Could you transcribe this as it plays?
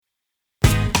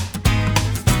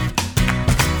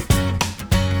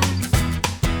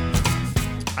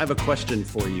I have a question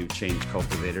for you, change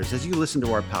cultivators. As you listen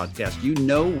to our podcast, you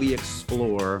know we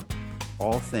explore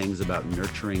all things about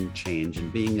nurturing change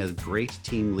and being a great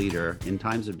team leader in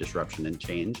times of disruption and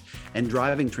change and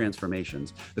driving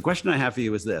transformations. The question I have for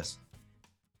you is this: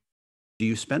 do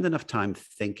you spend enough time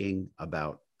thinking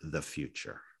about the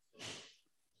future?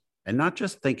 And not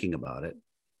just thinking about it,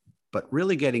 but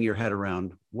really getting your head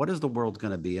around what is the world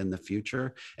going to be in the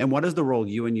future and what is the role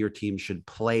you and your team should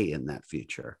play in that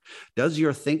future? Does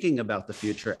your thinking about the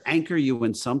future anchor you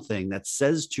in something that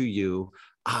says to you,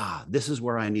 this is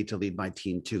where I need to lead my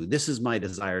team to. This is my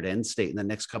desired end state in the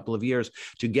next couple of years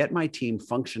to get my team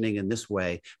functioning in this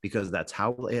way, because that's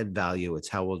how we'll add value. It's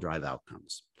how we'll drive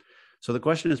outcomes. So the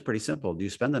question is pretty simple. Do you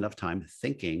spend enough time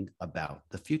thinking about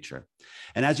the future?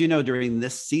 And as you know, during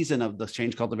this season of the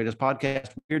Change Cultivators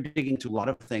podcast, we're digging into a lot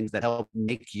of things that help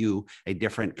make you a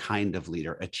different kind of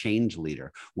leader, a change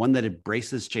leader, one that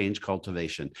embraces change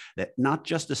cultivation, that not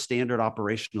just a standard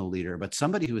operational leader, but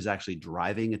somebody who is actually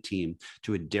driving a team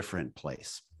to a different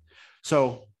place.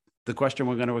 So the question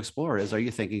we're going to explore is, are you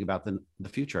thinking about the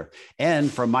future? And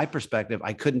from my perspective,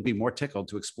 I couldn't be more tickled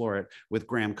to explore it with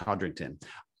Graham Codrington.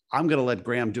 I'm going to let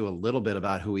Graham do a little bit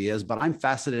about who he is, but I'm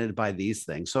fascinated by these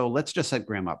things. So let's just set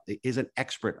Graham up. He's an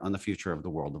expert on the future of the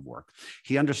world of work.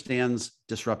 He understands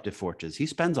disruptive forces. He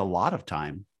spends a lot of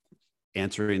time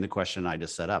answering the question I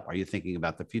just set up. Are you thinking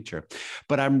about the future?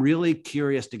 But I'm really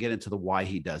curious to get into the why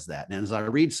he does that. And as I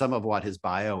read some of what his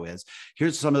bio is,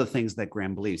 here's some of the things that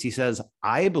Graham believes. He says,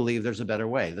 I believe there's a better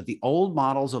way, that the old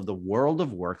models of the world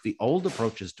of work, the old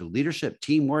approaches to leadership,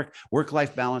 teamwork,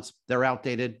 work-life balance, they're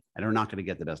outdated and are not going to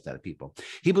get the best out of people.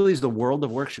 He believes the world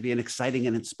of work should be an exciting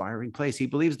and inspiring place. He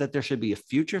believes that there should be a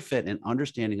future fit and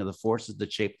understanding of the forces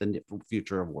that shape the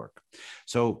future of work.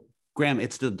 So Graham,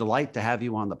 it's a delight to have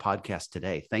you on the podcast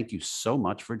today. Thank you so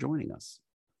much for joining us.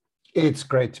 It's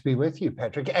great to be with you,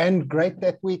 Patrick, and great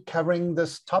that we're covering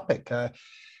this topic.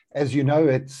 As you know,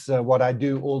 it's what I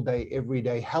do all day, every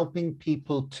day, helping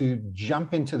people to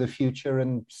jump into the future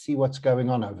and see what's going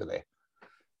on over there.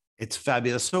 It's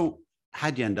fabulous. So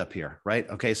how'd you end up here, right?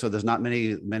 Okay, so there's not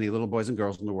many little boys and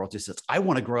girls in the world who says, I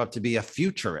want to grow up to be a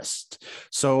futurist.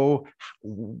 So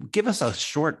give us a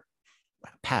short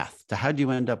path to how do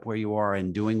you end up where you are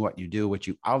and doing what you do, which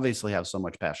you obviously have so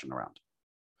much passion around.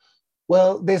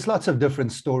 Well, there's lots of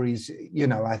different stories. You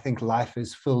know, I think life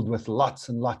is filled with lots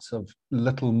and lots of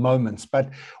little moments, but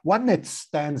one that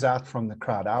stands out from the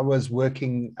crowd. I was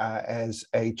working as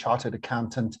a chartered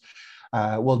accountant,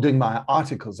 doing my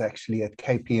articles actually at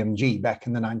KPMG back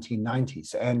in the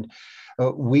 1990s. And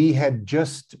we had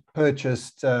just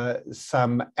purchased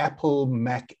some Apple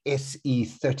Mac SE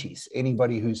 30s.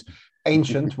 Anybody who's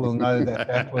ancient will know that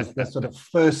that was the sort of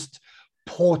first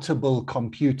portable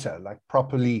computer, like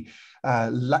properly,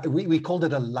 we called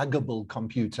it a luggable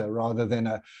computer rather than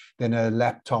a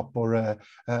laptop or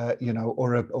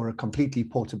a completely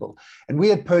portable. And we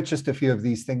had purchased a few of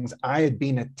these things. I had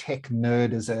been a tech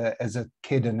nerd as a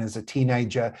kid and as a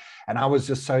teenager, and I was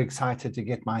just so excited to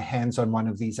get my hands on one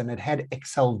of these, and it had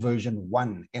Excel version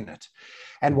 1 in it.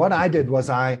 And what I did was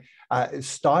I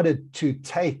started to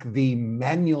take the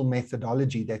manual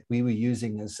methodology that we were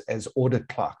using as audit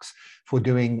clerks for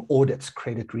doing audits,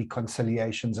 credit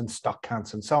reconciliations and stock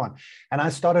counts and so on. And I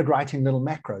started writing little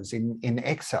macros in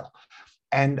Excel.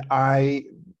 And I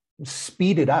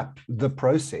speeded up the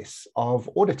process of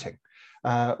auditing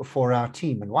for our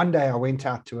team. And one day I went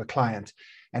out to a client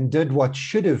and did what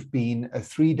should have been a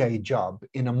 3-day job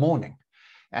in a morning.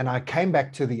 And I came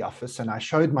back to the office and I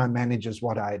showed my managers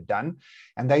what I had done,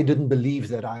 and they didn't believe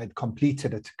that I had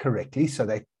completed it correctly. So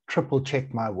they triple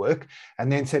checked my work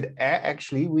and then said,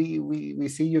 actually, we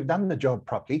see you've done the job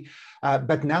properly,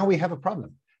 but now we have a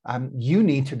problem. You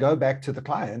need to go back to the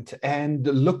client and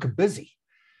look busy.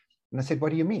 And I said,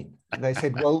 what do you mean? And they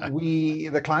said, well,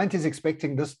 the client is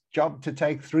expecting this job to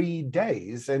take 3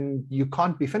 days and you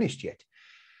can't be finished yet.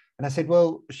 And I said,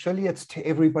 well, surely it's to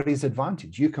everybody's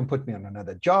advantage. You can put me on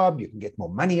another job. You can get more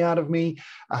money out of me.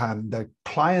 The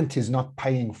client is not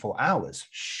paying for hours.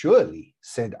 Surely,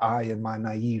 said I in my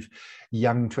naive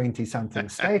young 20-something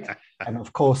state. And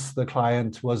of course, the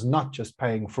client was not just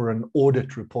paying for an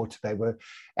audit report. They were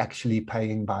actually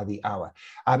paying by the hour.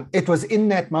 It was in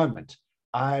that moment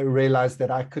I realized that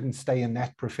I couldn't stay in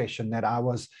that profession, that I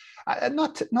was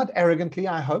not arrogantly,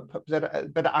 I hope,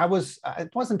 but I was,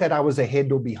 it wasn't that I was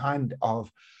ahead or behind of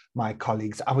my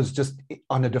colleagues. I was just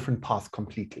on a different path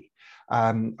completely,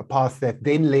 a path that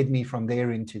then led me from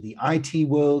there into the IT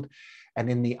world, and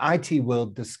in the IT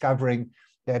world, discovering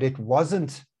that it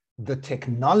wasn't the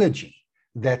technology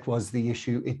that was the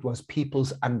issue. It was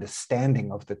people's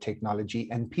understanding of the technology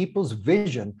and people's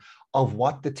vision of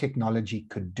what the technology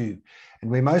could do.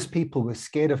 And where most people were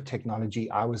scared of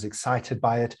technology, I was excited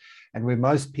by it. And where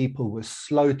most people were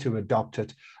slow to adopt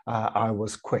it, I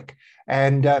was quick.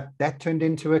 And that turned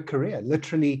into a career.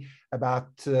 Literally about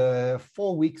 4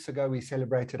 weeks ago, we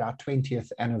celebrated our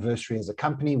 20th anniversary as a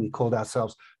company. We called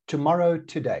ourselves Tomorrow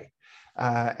Today.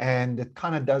 And it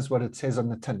kind of does what it says on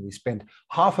the tin. We spend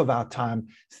half of our time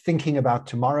thinking about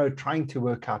tomorrow, trying to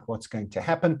work out what's going to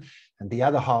happen, and the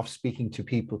other half speaking to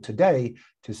people today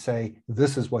to say,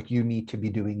 this is what you need to be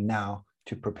doing now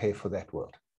to prepare for that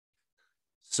world.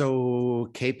 So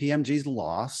KPMG's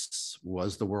loss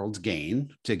was the world's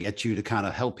gain to get you to kind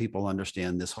of help people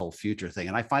understand this whole future thing.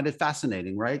 And I find it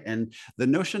fascinating, right? And the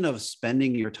notion of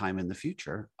spending your time in the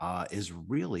future is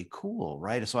really cool,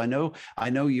 right? So I know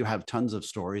you have tons of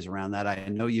stories around that. I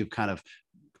know you've kind of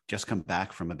just come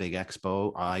back from a big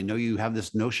expo. I know you have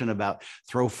this notion about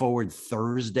Throw Forward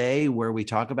Thursday where we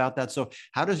talk about that. So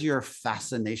how does your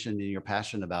fascination and your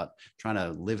passion about trying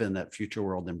to live in that future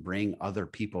world and bring other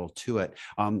people to it,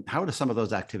 how do some of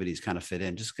those activities kind of fit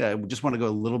in? Just want to go a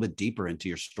little bit deeper into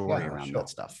your story around that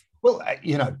stuff. Well,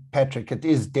 Patrick, it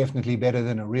is definitely better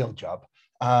than a real job.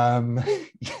 I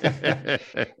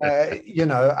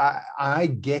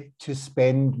get to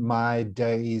spend my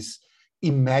days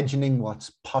imagining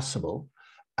what's possible,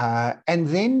 and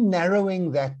then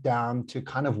narrowing that down to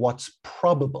kind of what's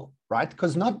probable, right?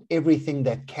 Because not everything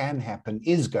that can happen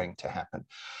is going to happen.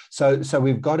 So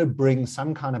we've got to bring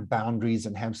some kind of boundaries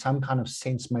and have some kind of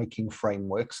sense-making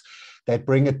frameworks that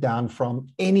bring it down from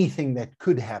anything that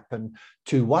could happen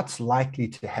to what's likely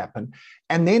to happen,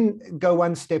 and then go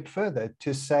one step further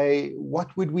to say,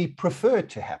 what would we prefer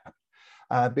to happen?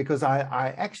 Because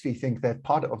I actually think that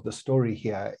part of the story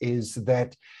here is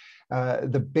that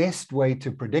the best way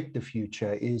to predict the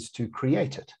future is to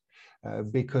create it.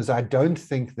 Because I don't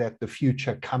think that the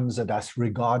future comes at us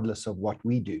regardless of what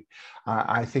we do.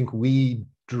 I think we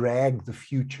drag the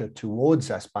future towards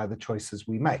us by the choices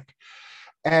we make.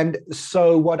 And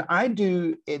so what I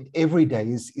do every day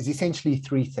is essentially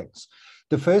three things.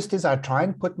 The first is I try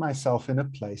and put myself in a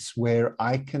place where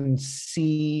I can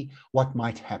see what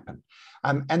might happen.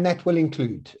 And that will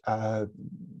include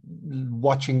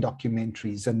watching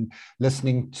documentaries and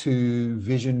listening to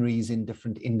visionaries in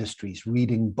different industries,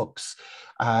 reading books,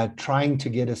 trying to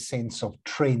get a sense of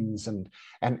trends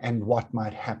and what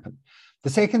might happen. The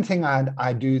second thing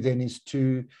I do then is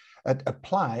to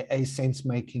apply a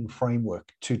sense-making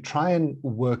framework to try and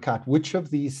work out which of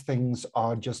these things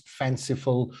are just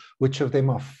fanciful, which of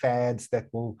them are fads that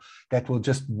will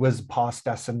just whiz past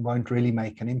us and won't really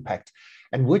make an impact,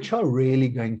 and which are really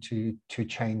going to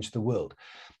change the world.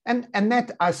 And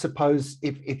that, I suppose,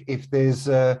 if there's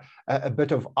a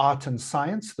bit of art and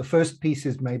science, the first piece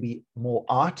is maybe more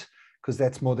art, because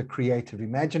that's more the creative,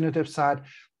 imaginative side.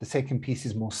 The second piece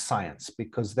is more science,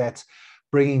 because that's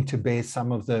bringing to bear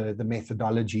some of the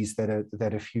methodologies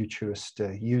that a futurist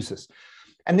uses.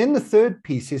 And then the third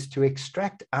piece is to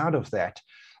extract out of that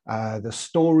the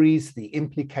stories, the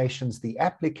implications, the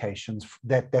applications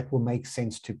that will make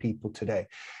sense to people today.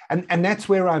 And that's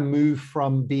where I move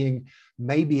from being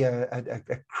maybe a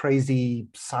crazy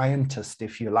scientist,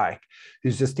 if you like,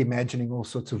 who's just imagining all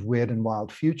sorts of weird and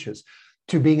wild futures,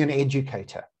 to being an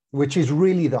educator, which is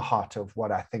really the heart of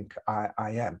what I think I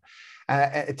am.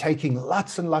 Taking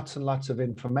lots and lots and lots of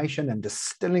information and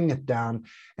distilling it down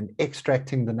and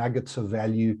extracting the nuggets of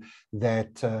value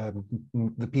that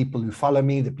the people who follow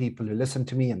me, the people who listen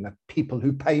to me, and the people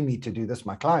who pay me to do this,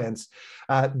 my clients,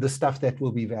 the stuff that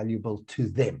will be valuable to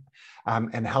them,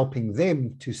 and helping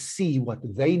them to see what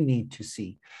they need to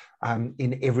see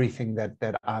in everything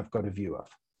that I've got a view of.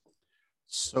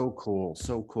 So cool.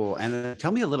 So cool. And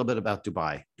tell me a little bit about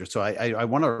Dubai. So I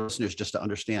want our listeners just to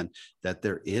understand that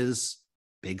there is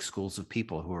big schools of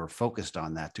people who are focused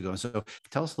on that to go. So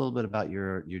tell us a little bit about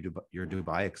your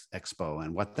Dubai Expo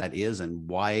and what that is and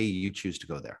why you choose to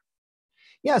go there.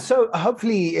 Yeah, so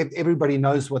hopefully everybody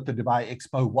knows what the Dubai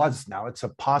Expo was now. It's a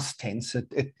past tense.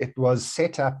 It was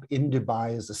set up in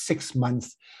Dubai as a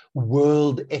 6-month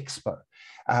world expo,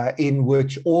 in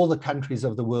which all the countries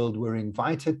of the world were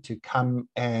invited to come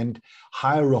and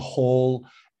hire a hall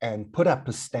and put up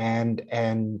a stand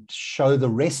and show the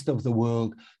rest of the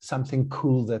world something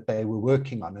cool that they were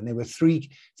working on. And there were 3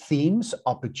 themes: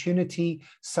 opportunity,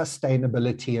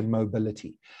 sustainability, and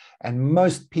mobility. And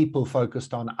most people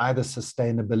focused on either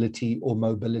sustainability or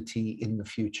mobility in the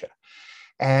future.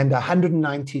 And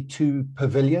 192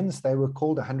 pavilions, they were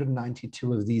called,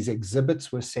 192 of these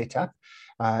exhibits were set up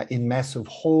in massive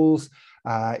halls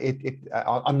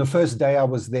On the first day I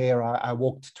was there, I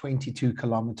walked 22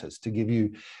 kilometers to give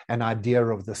you an idea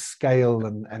of the scale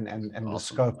and Awesome. the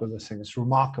scope of this thing. It's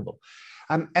remarkable.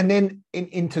 And then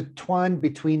intertwined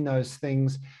between those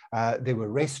things, there were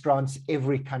restaurants.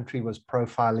 Every country was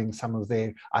profiling some of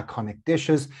their iconic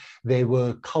dishes. There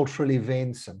were cultural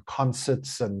events and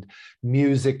concerts and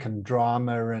music and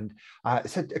drama. And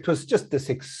so it was just this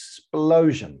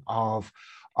explosion of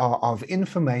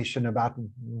information about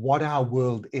what our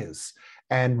world is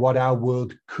and what our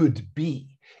world could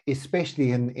be,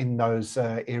 especially in those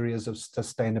areas of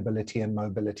sustainability and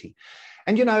mobility.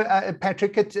 And, you know,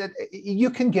 Patrick, you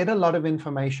can get a lot of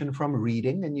information from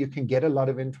reading, and you can get a lot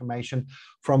of information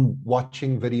from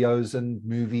watching videos and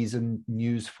movies and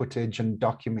news footage and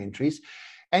documentaries.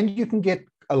 And you can get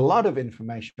a lot of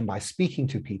information by speaking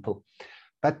to people.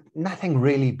 But nothing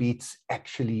really beats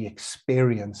actually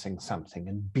experiencing something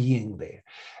and being there.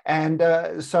 And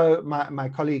so my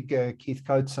colleague Keith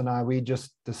Coates and I, we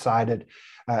just decided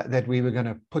that we were going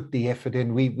to put the effort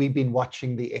in. We've been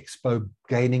watching the expo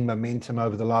gaining momentum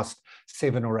over the last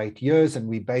 7 or 8 years, and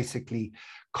we basically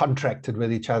contracted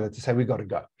with each other to say, we got to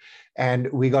go.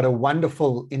 And we got a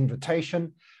wonderful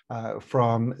invitation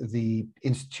from the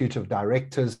Institute of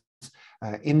Directors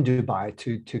in Dubai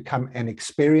to come and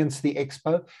experience the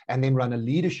expo, and then run a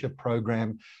leadership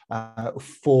program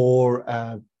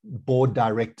for board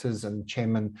directors and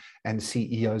chairmen and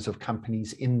CEOs of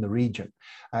companies in the region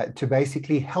to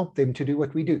basically help them to do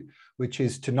what we do, which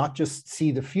is to not just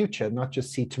see the future, not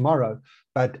just see tomorrow,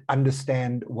 but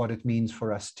understand what it means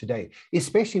for us today,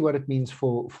 especially what it means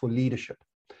for leadership.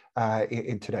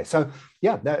 In today. So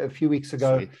yeah, a few weeks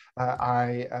ago,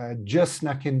 I just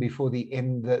snuck in before the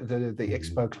end, the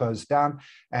expo closed down,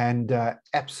 and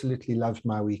absolutely loved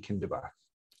my week in Dubai.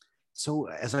 So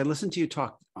as I listen to you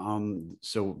talk,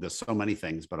 so there's so many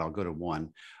things, but I'll go to one.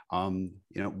 You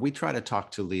know, we try to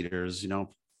talk to leaders, you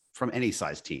know, from any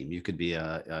size team. You could be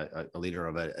a leader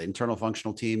of an internal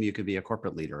functional team. You could be a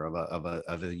corporate leader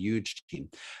of a huge team.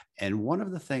 And one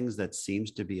of the things that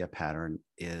seems to be a pattern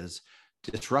is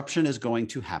disruption is going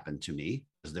to happen to me,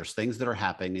 because there's things that are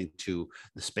happening to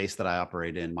the space that I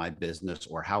operate in, my business,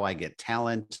 or how I get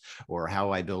talent, or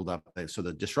how I build up. So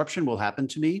the disruption will happen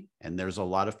to me. And there's a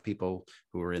lot of people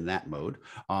who are in that mode.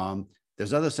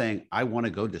 There's others saying, I want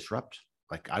to go disrupt.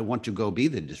 Like, I want to go be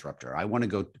the disruptor. I want to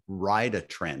go ride a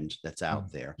trend that's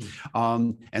out there.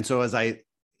 And so as I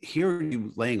hear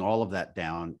you laying all of that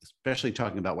down, especially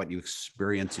talking about what you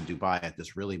experience in Dubai at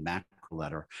this really macro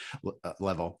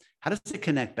level, how does it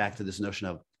connect back to this notion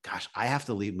of, gosh, I have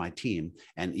to lead my team,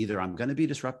 and either I'm going to be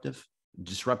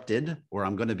disrupted, or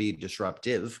I'm going to be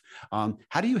disruptive.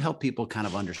 How do you help people kind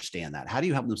of understand that? How do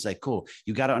you help them say, cool,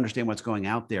 you got to understand what's going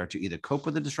out there to either cope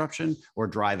with the disruption or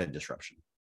drive a disruption?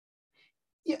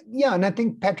 Yeah, and I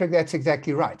think, Patrick, that's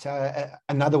exactly right.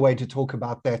 Another way to talk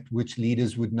about that, which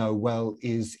leaders would know well,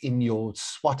 is in your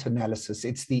SWOT analysis.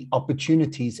 It's the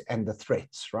opportunities and the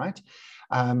threats, right?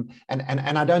 And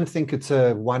I don't think it's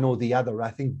a one or the other.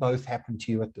 I think both happen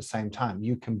to you at the same time.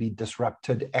 You can be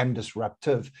disrupted and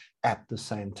disruptive at the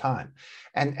same time.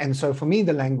 And so for me,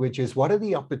 the language is, what are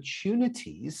the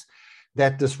opportunities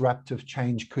that disruptive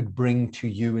change could bring to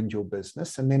you and your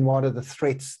business? And then what are the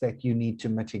threats that you need to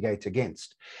mitigate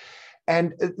against?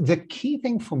 And the key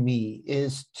thing for me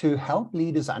is to help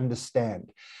leaders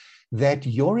understand that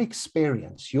your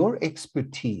experience, your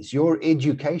expertise, your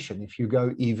education, if you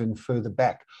go even further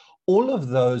back, all of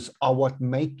those are what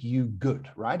make you good,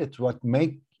 right? It's what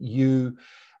make you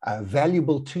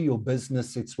valuable to your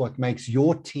business. It's what makes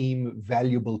your team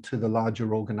valuable to the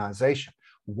larger organization,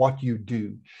 what you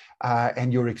do,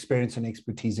 and your experience and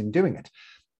expertise in doing it.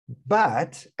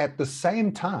 But at the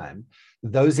same time,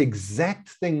 those exact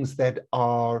things that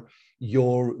are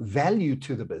your value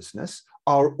to the business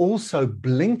are also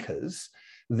blinkers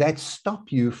that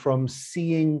stop you from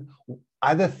seeing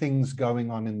other things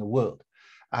going on in the world.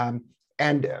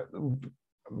 And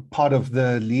part of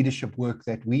the leadership work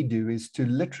that we do is to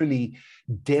literally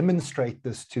demonstrate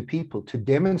this to people, to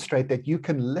demonstrate that you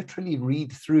can literally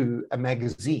read through a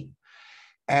magazine.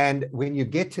 And when you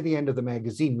get to the end of the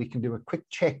magazine, we can do a quick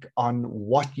check on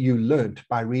what you learned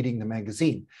by reading the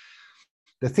magazine.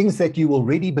 The things that you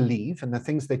already believe and the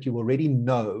things that you already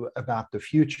know about the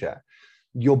future,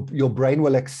 your brain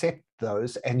will accept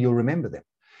those and you'll remember them.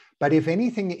 But if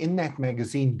anything in that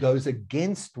magazine goes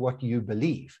against what you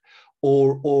believe,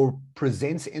 or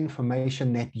presents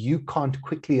information that you can't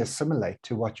quickly assimilate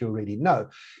to what you already know,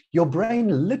 your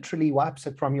brain literally wipes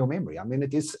it from your memory. I mean,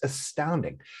 it is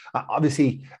astounding.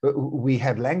 Obviously, we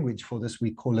have language for this.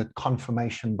 We call it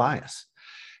confirmation bias.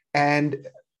 And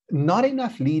not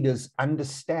enough leaders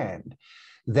understand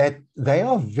that they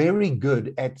are very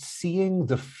good at seeing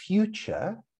the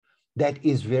future that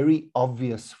is very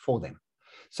obvious for them.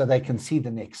 So they can see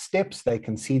the next steps, they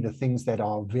can see the things that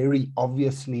are very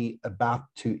obviously about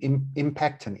to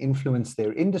impact and influence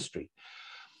their industry.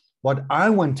 What I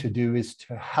want to do is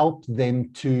to help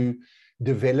them to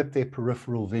develop their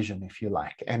peripheral vision, if you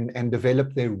like, and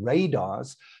develop their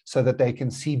radars so that they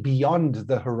can see beyond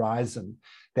the horizon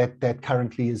that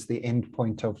currently is the end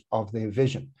point of their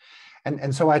vision.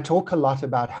 And so I talk a lot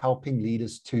about helping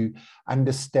leaders to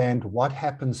understand what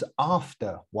happens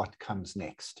after what comes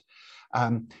next.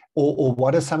 Or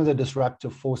what are some of the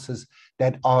disruptive forces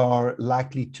that are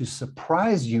likely to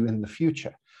surprise you in the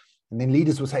future? And then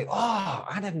leaders will say, oh,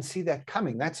 I didn't see that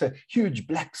coming. That's a huge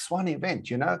black swan event,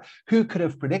 you know? Who could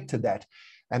have predicted that?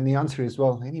 And the answer is,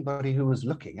 well, anybody who was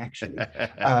looking, actually.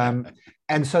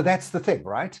 And so that's the thing,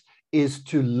 right? Is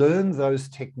to learn those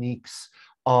techniques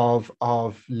of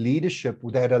leadership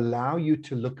that allow you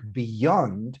to look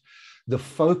beyond the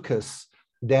focus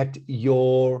that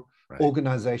your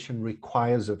organization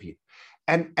requires of you.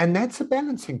 And that's a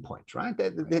balancing point, right?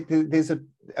 There's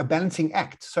a balancing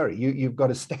act. Sorry, you've got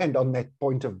to stand on that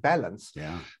point of balance,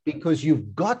 because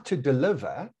you've got to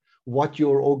deliver what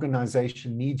your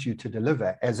organization needs you to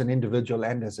deliver as an individual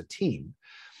and as a team.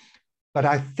 But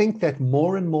I think that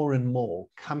more and more and more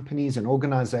companies and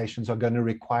organizations are going to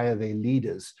require their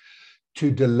leaders to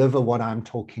deliver what I'm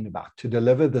talking about, to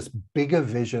deliver this bigger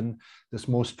vision, this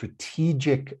more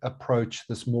strategic approach,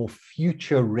 this more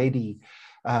future-ready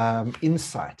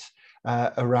insight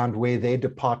around where their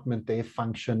department, their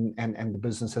function, and the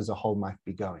business as a whole might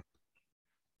be going.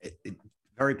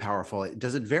 Very powerful.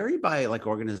 Does it vary by like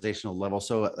organizational level?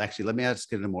 So actually, let me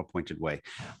ask it in a more pointed way.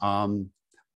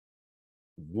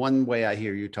 One way I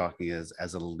hear you talking is,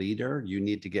 as a leader, you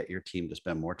need to get your team to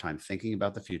spend more time thinking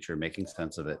about the future, making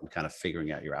sense of it, and kind of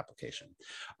figuring out your application.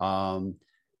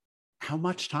 How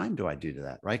much time do I do to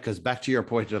that, right? Because back to your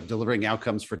point of delivering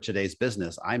outcomes for today's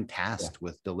business, I'm tasked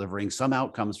with delivering some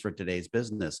outcomes for today's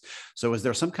business. So is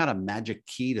there some kind of magic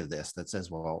key to this that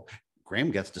says, well, Graham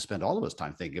gets to spend all of his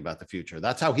time thinking about the future.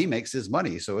 That's how he makes his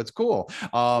money. So it's cool.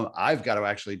 I've got to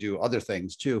actually do other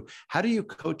things too. How do you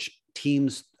coach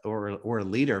teams or a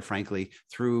leader, frankly,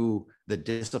 through the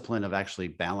discipline of actually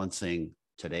balancing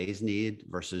today's need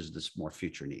versus this more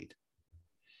future need?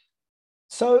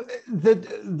 So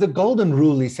the golden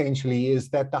rule essentially is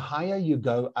that the higher you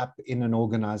go up in an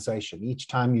organization, each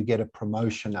time you get a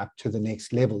promotion up to the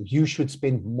next level, you should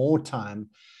spend more time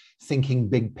thinking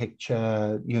big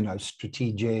picture,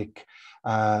 strategic.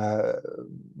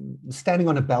 Standing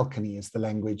on a balcony is the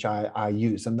language I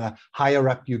use. And the higher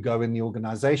up you go in the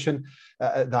organization,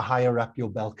 the higher up your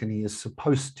balcony is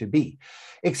supposed to be.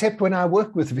 Except when I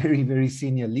work with very, very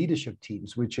senior leadership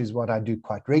teams, which is what I do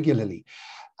quite regularly,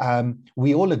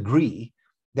 we all agree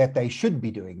that they should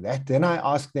be doing that. Then I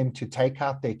ask them to take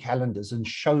out their calendars and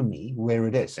show me where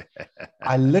it is.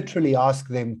 I literally ask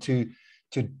them to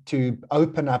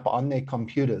open up on their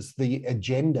computers the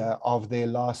agenda of their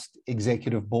last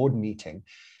executive board meeting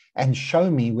and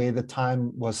show me where the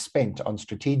time was spent on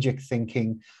strategic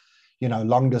thinking,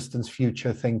 long distance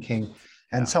future thinking,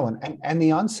 and so on. And the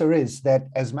answer is that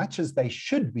as much as they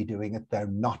should be doing it, they're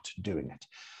not doing it.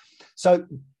 So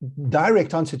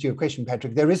direct answer to your question,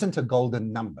 Patrick, there isn't a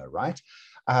golden number, right?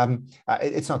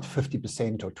 It's not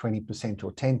 50% or 20%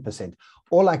 or 10%.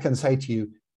 All I can say to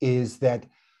you is that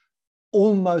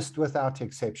almost without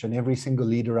exception, every single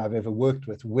leader I've ever worked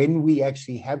with, when we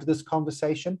actually have this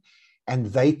conversation and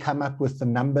they come up with the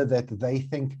number that they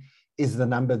think is the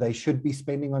number they should be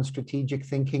spending on strategic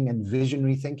thinking and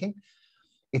visionary thinking,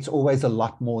 it's always a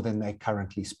lot more than they're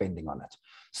currently spending on it.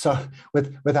 So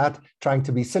without trying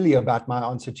to be silly about my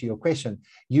answer to your question,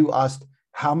 you asked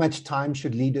how much time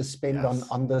should leaders spend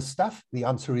on this stuff? The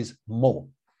answer is more.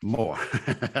 More.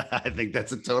 I think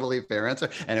that's a totally fair answer.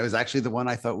 And it was actually the one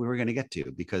I thought we were going to get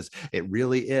to, because it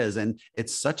really is. And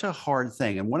it's such a hard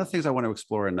thing. And one of the things I want to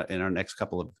explore in our next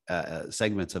couple of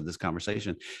segments of this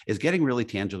conversation is getting really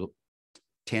tangible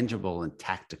and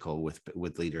tactical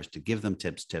with leaders, to give them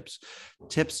tips,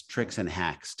 tricks, and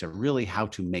hacks to really how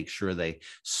to make sure they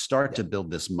start to build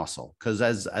this muscle. Because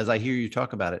as I hear you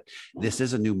talk about it, this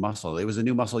is a new muscle. It was a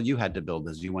new muscle you had to build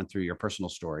as you went through your personal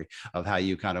story of how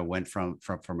you kind of went from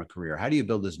a career. How do you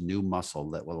build this new muscle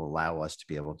that will allow us to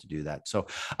be able to do that? So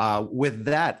with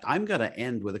that, I'm going to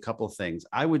end with a couple of things.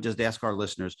 I would just ask our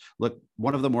listeners, look,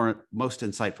 one of the most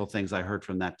insightful things I heard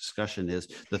from that discussion is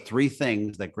the 3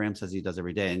 things that Graham says he does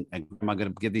every day. And I'm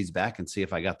going to give these back and see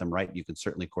if I got them right. You can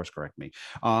certainly course correct me.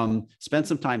 Spend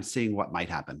some time seeing what might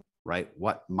happen, right?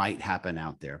 What might happen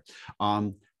out there.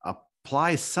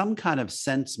 apply some kind of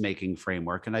sense-making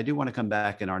framework. And I do want to come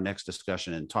back in our next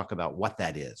discussion and talk about what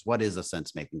that is. What is a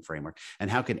sense-making framework? And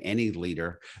how can any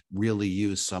leader really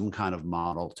use some kind of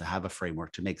model to have a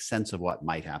framework to make sense of what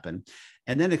might happen?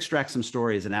 And then extract some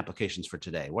stories and applications for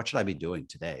today. What should I be doing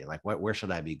today? Like, where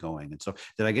should I be going? And so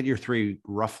did I get your three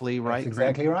roughly right? That's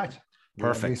exactly right.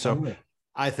 Perfect. So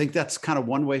I think that's kind of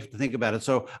one way to think about it.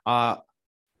 So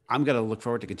I'm going to look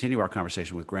forward to continue our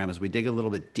conversation with Graham as we dig a little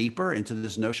bit deeper into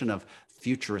this notion of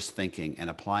futurist thinking and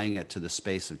applying it to the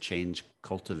space of change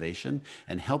cultivation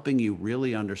and helping you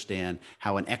really understand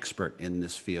how an expert in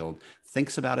this field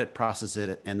thinks about it, processes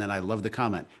it. And then I love the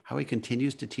comment, how he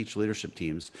continues to teach leadership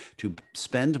teams to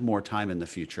spend more time in the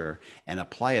future and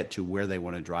apply it to where they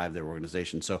want to drive their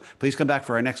organization. So please come back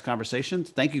for our next conversation.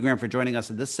 Thank you, Graham, for joining us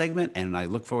in this segment. And I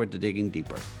look forward to digging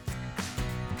deeper.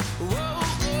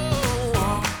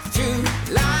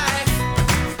 Life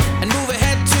and move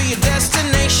ahead to your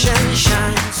destination.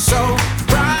 Shine so